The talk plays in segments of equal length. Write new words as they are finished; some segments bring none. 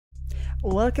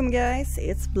Welcome guys,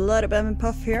 it's Bloody Bam and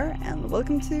Puff here, and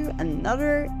welcome to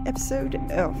another episode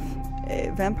of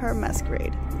Vampire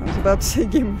Masquerade. I was about to say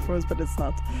Game of Thrones, but it's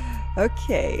not.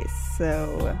 Okay,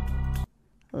 so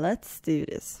let's do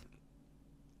this.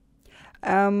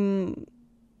 Yeah,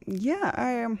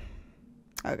 oh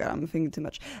god, I'm thinking too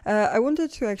much. I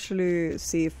wanted to actually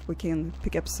see if we can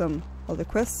pick up some of the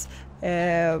quests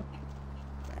and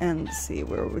see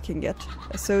where we can get.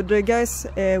 So the guys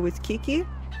with Kiki,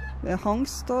 the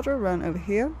Hong's daughter, ran over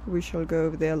here. We shall go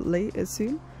over there later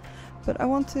soon. But I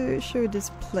want to show you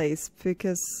this place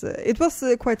because it was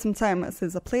quite some time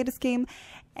since I played this game,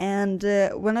 and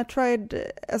when I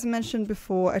tried, as I mentioned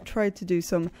before, I tried to do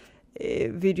some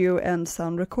video and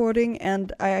sound recording,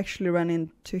 and I actually ran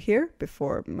into here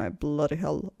before my bloody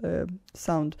hell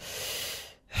sound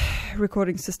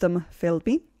recording system failed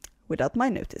me without my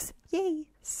notice. Yay!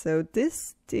 So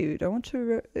this dude I want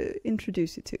to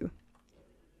introduce you to.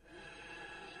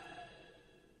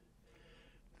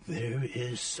 There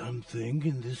is something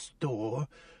in this store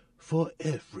for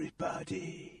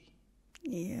everybody.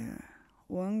 Yeah,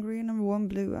 one green and one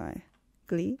blue eye.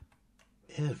 Glee?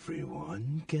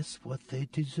 Everyone gets what they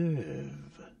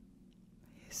deserve.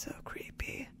 He's so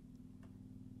creepy.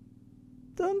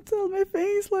 Don't tell me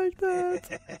things like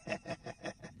that.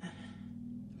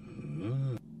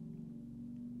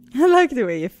 I like the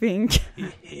way you think.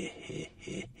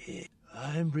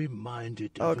 I'm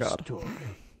reminded of a story.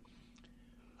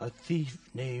 A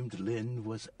thief named Lin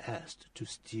was asked to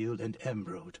steal an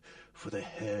emerald for the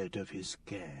head of his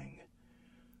gang.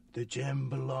 The gem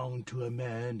belonged to a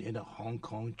man in a Hong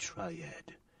Kong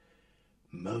triad.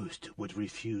 Most would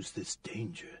refuse this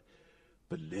danger,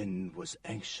 but Lin was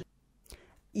anxious.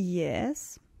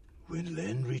 Yes? When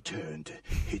Lin returned,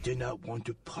 he did not want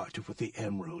to part with the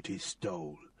emerald he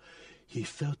stole. He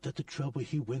felt that the trouble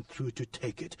he went through to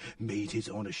take it made his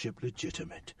ownership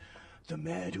legitimate. The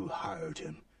man who hired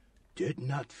him did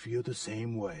not feel the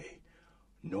same way,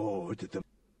 nor did the...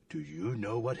 Do you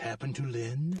know what happened to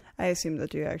Lin? I assume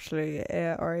that you actually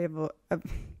are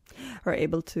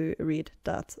able to read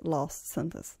that last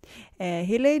sentence.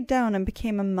 He laid down and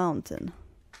became a mountain.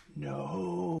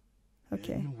 No.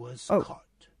 Okay. Lin was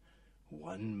caught.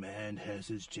 One man has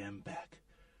his gem back,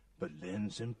 but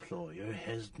Lin's employer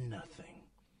has nothing.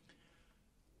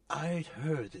 I'd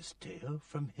heard this tale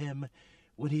from him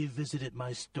when he visited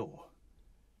my store.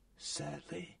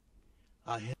 Sadly,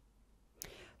 I had...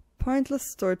 Pointless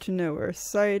story to nowhere.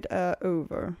 Side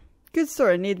over. Good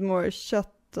story. Need more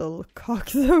shuttlecock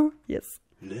though. Yes.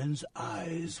 Lin's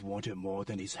eyes wanted more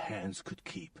than his hands could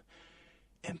keep.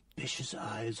 Ambitious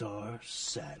eyes are,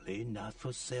 sadly, not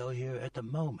for sale here at the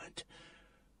moment.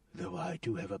 Though I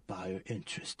do have a buyer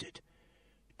interested.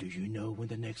 Do you know when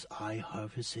the next eye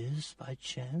harvest is, by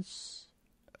chance?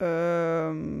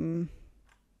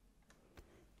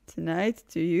 Tonight,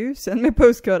 do you? Send me a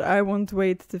postcard. I won't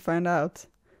wait to find out.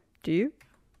 Do you?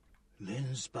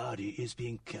 Lin's body is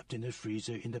being kept in the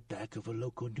freezer in the back of a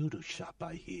local noodle shop,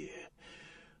 I hear.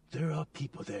 There are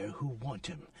people there who want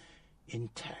him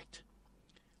intact.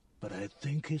 But I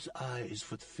think his eyes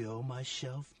would fill my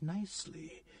shelf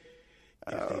nicely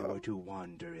if they were to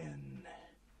wander in.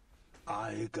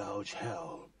 Eye gouge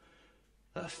hell.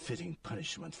 A fitting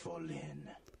punishment for Lin.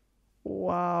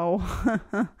 Wow.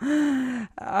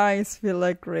 Eyes feel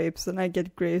like grapes, and I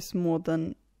get grapes more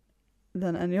than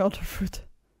any other fruit.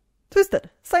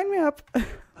 Twisted, sign me up.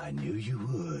 I knew you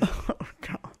would. Oh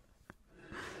god.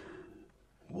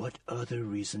 What other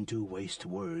reason to waste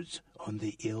words on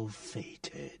the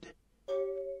ill-fated?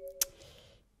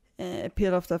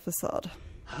 Peel off the facade.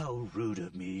 How rude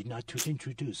of me not to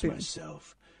introduce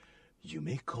myself. You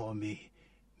may call me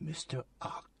Mr.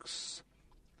 Ox.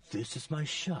 This is my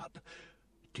shop.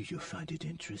 Do you find it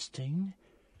interesting?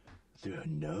 There are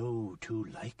no two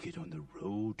like it on the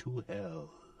road to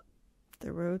hell.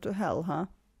 The road to hell, huh?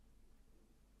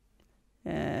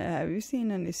 Have you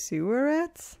seen any sewer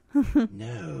rats?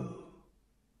 No.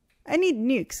 I need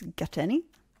nukes. Got any?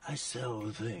 I sell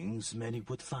things many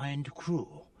would find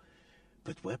cruel.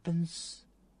 But weapons?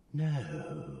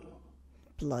 No.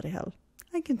 Bloody hell.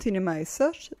 I continue my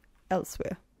search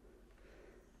elsewhere.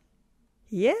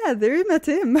 Yeah, there you met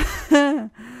him.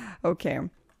 Okay.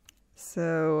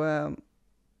 So,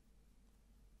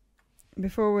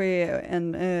 before we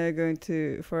going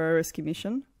for a rescue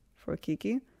mission for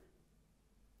Kiki,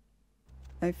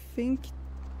 I think...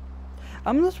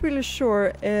 I'm not really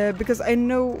sure, because I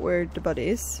know where the body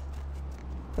is,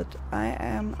 but I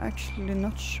am actually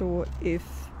not sure if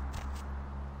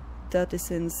that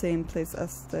is in the same place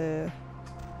as the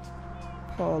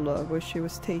parlor where she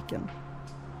was taken.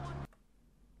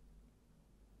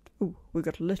 Ooh, we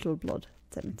got little blood.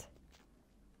 Damn it.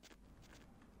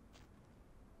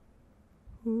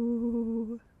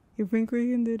 Ooh, you think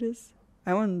we can do this?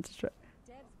 I want to try.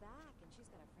 Deb's back, and she's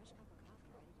got a fresh cup of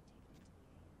coffee ready to take into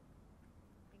the AM.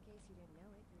 In case you didn't know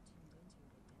it, you're tuned into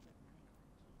the Dead of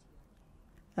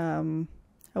Night on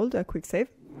KTRK. I will do a quick save.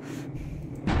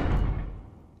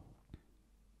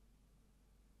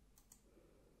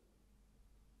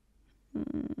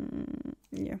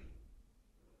 Yeah.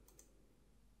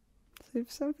 So if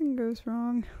something goes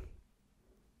wrong.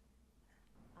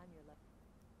 I'm your love.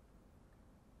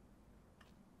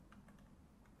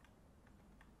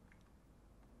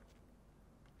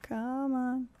 Come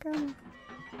on, come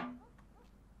on.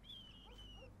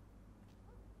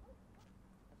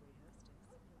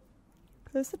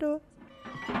 Close the door.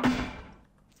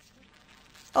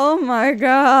 Oh my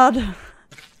god!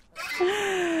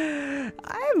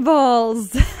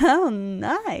 Eyeballs! How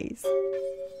nice!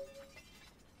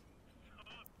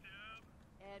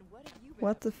 And what have you been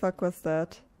What the fuck was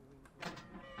that?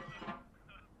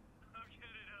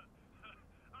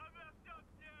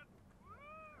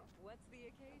 What's the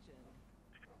occasion?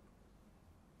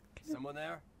 Someone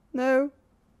there? No.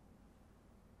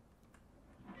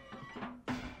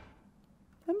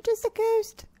 I'm just a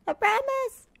ghost. I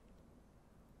promise.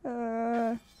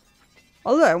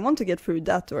 Although I want to get through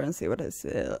that door and see what is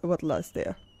what lies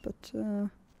there, but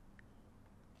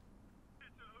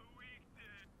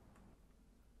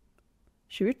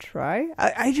should we try?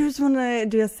 I just want to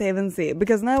do a save and see,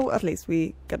 because now at least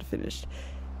we got finished.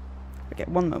 Okay,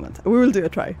 one moment. We will do a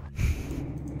try.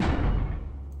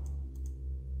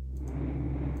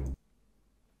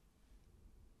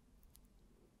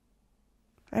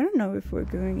 I don't know if we're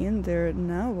going in there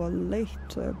now or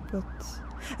later, but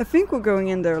I think we're going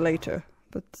in there later.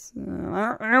 But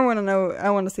I want to know. I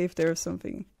want to see if there's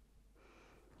something.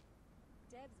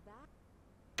 Deb's back.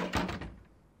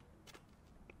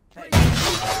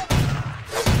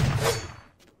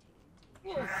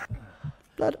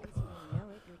 Blood. In case you didn't know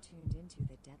it, you're tuned into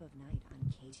the Dead of Night on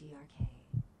KTRK.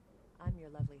 I'm your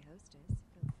lovely hostess.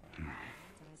 Feel free to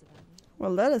fantasize about me.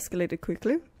 Well, that escalated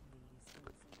quickly.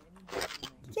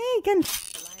 Please, Yay, again. the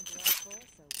lines are all full,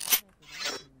 so why not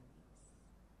provide some release?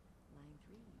 Line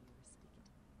 3, you're speaking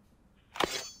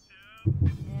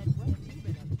to me. And what have you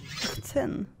been up to?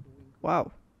 10. Wow.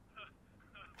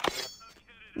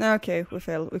 Okay, we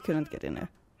failed. We couldn't get in there.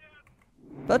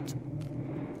 But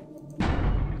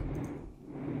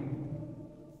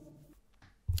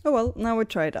oh well, now we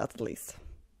tried that at least.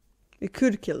 We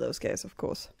could kill those guys, of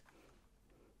course.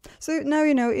 So now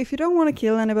you know, if you don't want to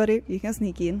kill anybody, you can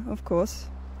sneak in, of course.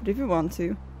 But if you want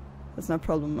to, that's no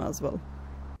problem as well.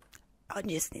 I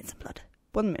just need some blood.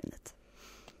 1 minute.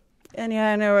 And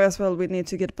yeah, I know as well we need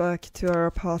to get back to our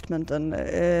apartment and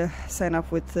sign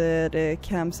up with the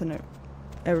camps and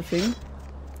everything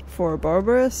for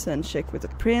Barbarous and check with the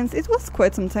prince. It was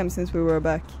quite some time since we were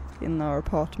back in our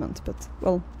apartment, but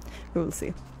well, we will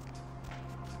see.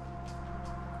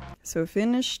 So we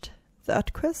finished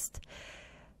that quest.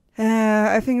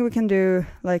 I think we can do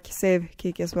like save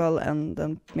kick as well and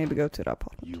then maybe go to the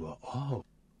apartment. You are all.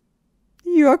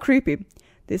 You are creepy.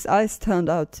 These eyes turned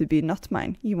out to be not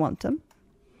mine. You want them?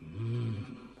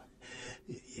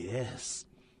 Yes.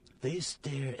 They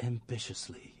stare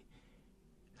ambitiously.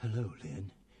 Hello,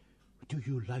 Lynn. Do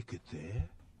you like it there?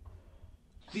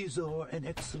 These are an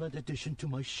excellent addition to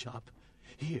my shop.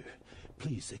 Here,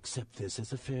 please accept this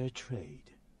as a fair trade.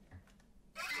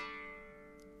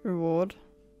 Reward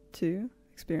 2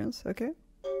 experience. Okay.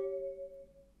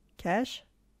 Cash.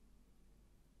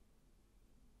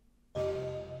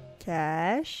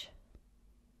 Cash.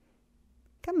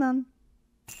 Come on.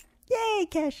 Yay,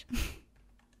 cash.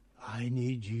 I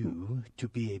need you to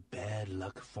be a bad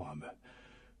luck farmer.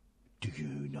 Do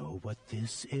you know what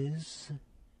this is?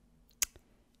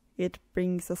 It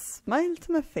brings a smile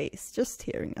to my face just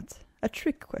hearing it. A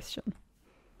trick question.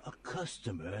 A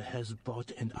customer has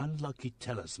bought an unlucky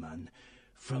talisman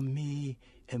from me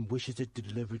and wishes it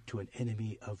delivered to an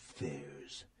enemy of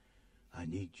theirs. I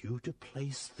need you to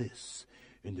place this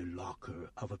in the locker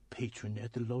of a patron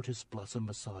at the Lotus Blossom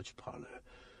Massage Parlor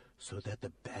so that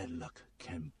the bad luck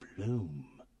can bloom.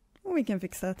 We can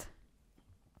fix that.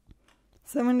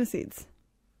 So many seeds.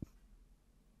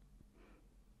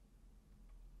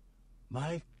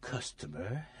 My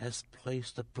customer has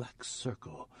placed a black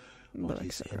circle on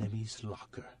his enemy's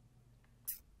locker.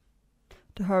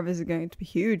 The harvest is going to be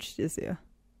huge this year.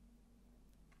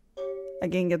 I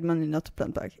can get money not to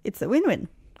plant back. It's a win-win.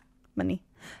 Money.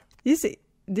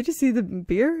 Did you see the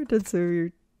beer that's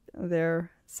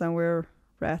there somewhere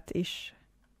rat-ish?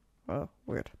 Well,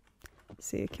 weird. Let's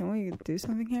see, can we do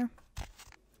something here?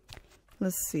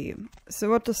 Let's see.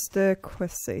 So what does the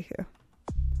quest say here?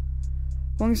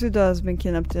 Wang Suda has been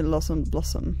kidnapped in Lotus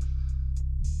Blossom.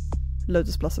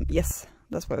 Yes,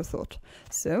 that's what I thought.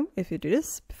 So, if you do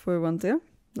this before we went there,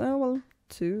 well,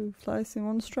 2 flies in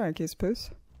 1 strike, I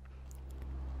suppose.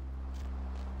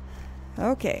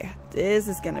 Okay, this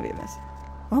is gonna be a mess.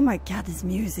 Oh my god, this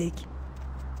music!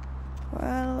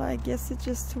 Well, I guess it's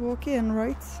just to walk in,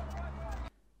 right?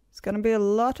 It's gonna be a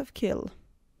lot of kill.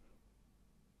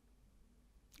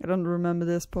 I don't remember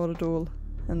this part at all,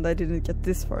 and I didn't get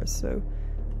this far, so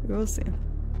we will see.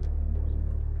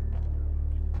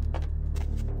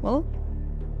 Well,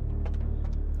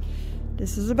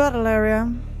 this is a battle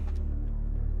area.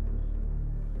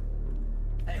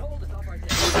 Hey, hold it up right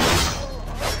there.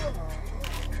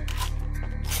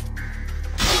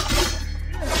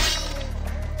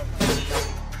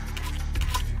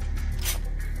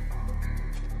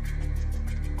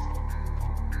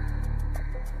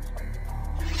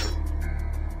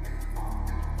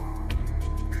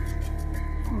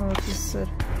 No, what is it?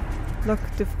 Lock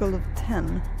difficult of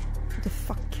 10. What the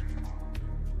fuck?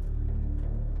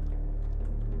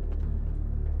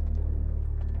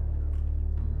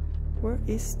 Where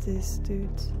is this dude?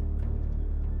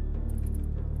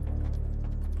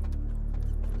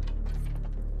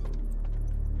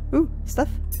 Ooh, stuff.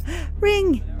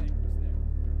 Ring!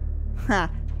 Ha!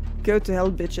 Go to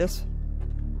hell, bitches.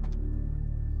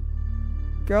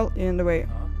 Girl, in the way.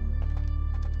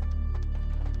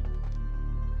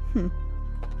 Hmm.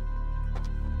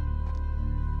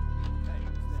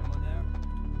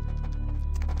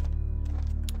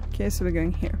 Okay, so we're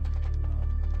going here.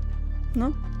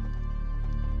 No?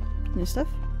 New stuff?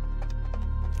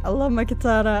 I love my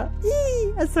katana.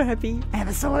 Eee, I'm so happy. I have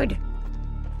a sword.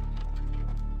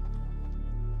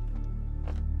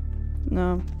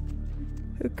 No.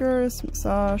 Hookers,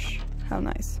 massage. How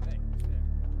nice.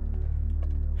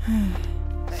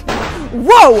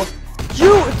 Whoa!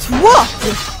 You what?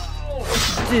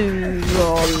 Dude,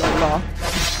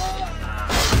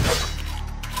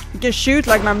 you can shoot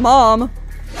like my mom.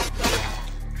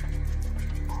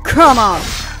 Come on,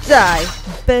 die,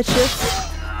 bitches.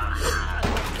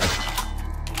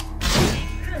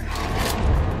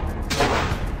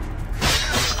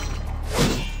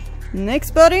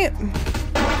 Next, buddy.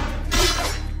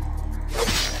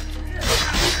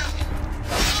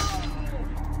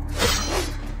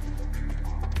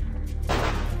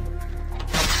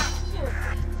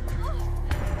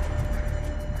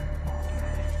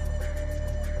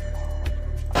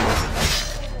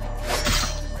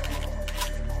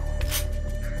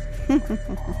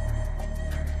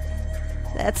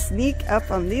 Let's sneak up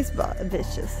on these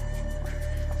bitches.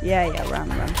 Yeah, run.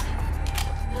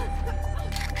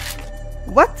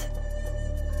 What?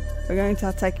 You're going to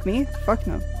attack me? Fuck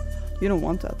no. You don't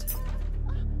want that.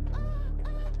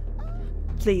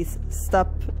 Please,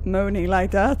 stop moaning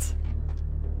like that.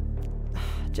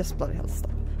 Just bloody hell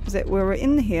stop. So we were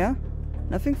in here,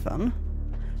 nothing fun.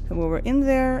 And we were in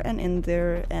there,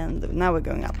 and now we're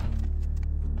going up.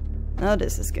 Now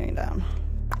this is going down.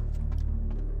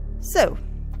 So,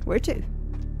 where to?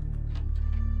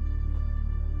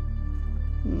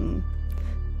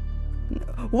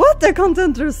 What? I can't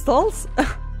enter stalls?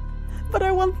 But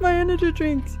I want my energy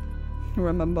drinks.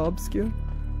 Remember obscure.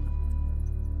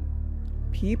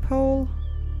 Peephole.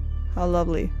 How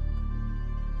lovely.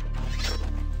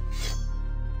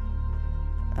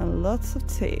 And lots of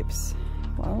tapes.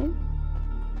 Well.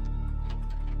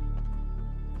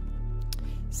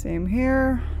 Same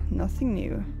here. Nothing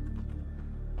new.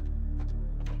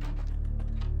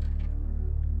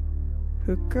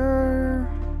 Hooker.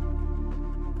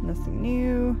 Nothing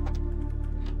new.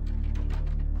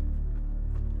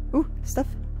 Ooh, stuff.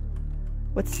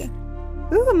 What's that?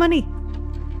 Ooh, money!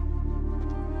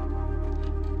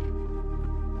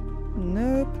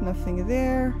 Nope, nothing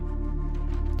there.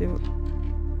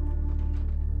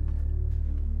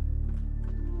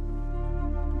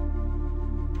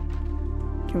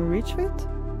 Can we reach for it?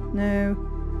 No.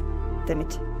 Damn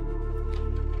it.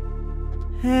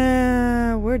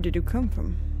 Where did you come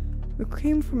from? We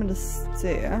came from the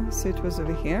stair, so it was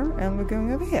over here, and we're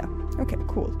going over here. Okay,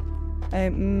 cool. I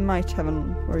might have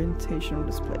an orientation of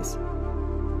this place.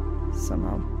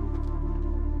 Somehow.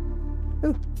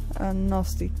 Ooh, a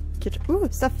nasty kitchen. Ooh,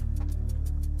 stuff!